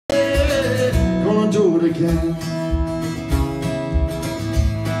again.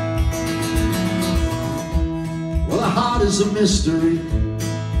 Well, the heart is a mystery.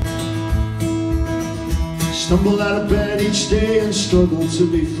 Stumble out of bed each day and struggle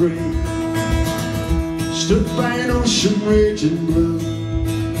to be free. Stood by an ocean raging blue.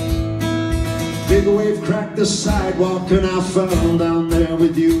 Big wave cracked the sidewalk and I fell down there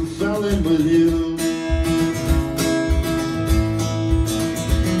with you, fell in with you.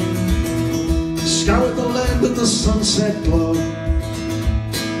 Sky with the land and the sunset glow.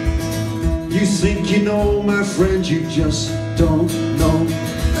 You think you know, my friend, you just don't know.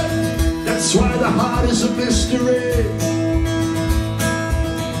 That's why the heart is a mystery.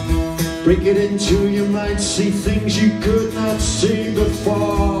 Break it into you might see things you could not see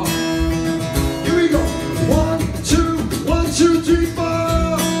before. Here we go. 1, 2, 1, 2, 3, 4.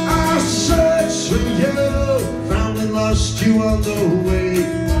 I searched for you, found and lost you on the way.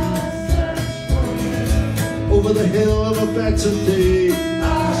 Over the hill of a better day.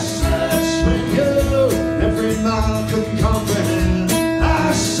 I searched for you, every mile couldn't comprehend.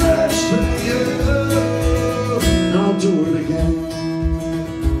 I searched for you, and I'll do it again.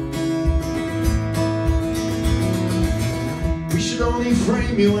 We should only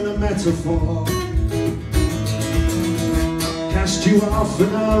frame you in a metaphor, cast you off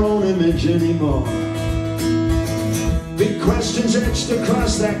in our own image anymore. Big questions etched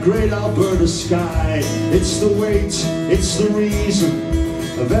across that great Alberta sky. It's the weight, it's the reason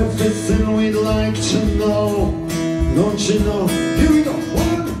of everything we'd like to know. Don't you know? Here we go.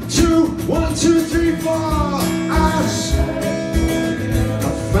 1, 2, 1, 2, 3, 4. I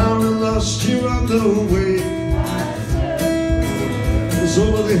found and lost you on the way. It's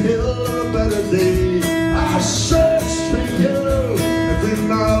over the hill of a better day. I searched for you, every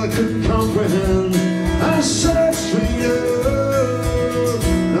mile I couldn't comprehend. I searched for you,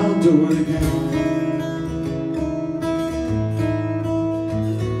 and I'll do it again.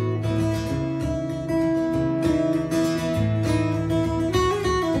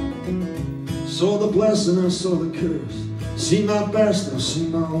 Saw the blessing, I saw the curse. Seen my best, I've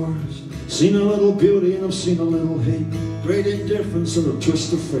seen my worst. Seen a little beauty and I've seen a little hate. Great indifference and a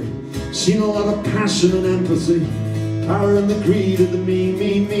twist of fate. Seen a lot of passion and empathy. Power and the greed of the me,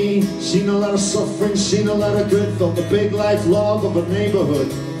 me, me. Seen a lot of suffering, seen a lot of good. Felt the big life love of a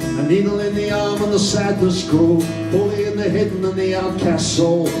neighborhood. A needle in the arm and the sadness grow. Holy in the hidden and the outcast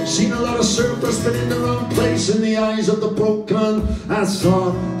soul. Seen a lot of surplus but in the wrong place. In the eyes of the broken, I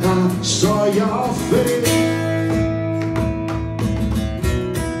thought I saw your face.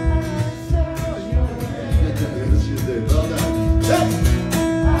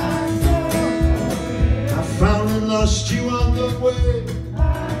 Lost you on the way.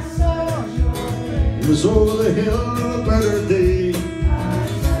 It was over the hill on a better day.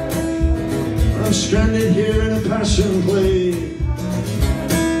 I'm stranded here in a passion play.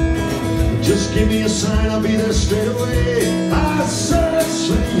 Just give me a sign, I'll be there straight away. I searched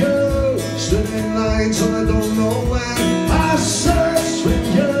for you, stood in line till I don't know when. I searched for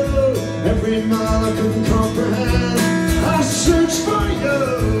you, every mile I couldn't comprehend. I searched for you,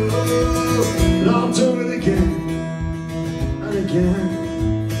 and I'll do it again. Again,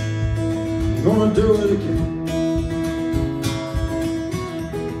 gonna do it again.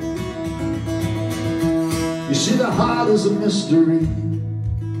 You see, the heart is a mystery.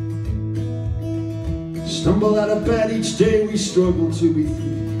 Stumble out of bed each day, we struggle to be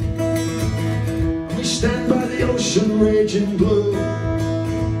free. We stand by the ocean raging blue.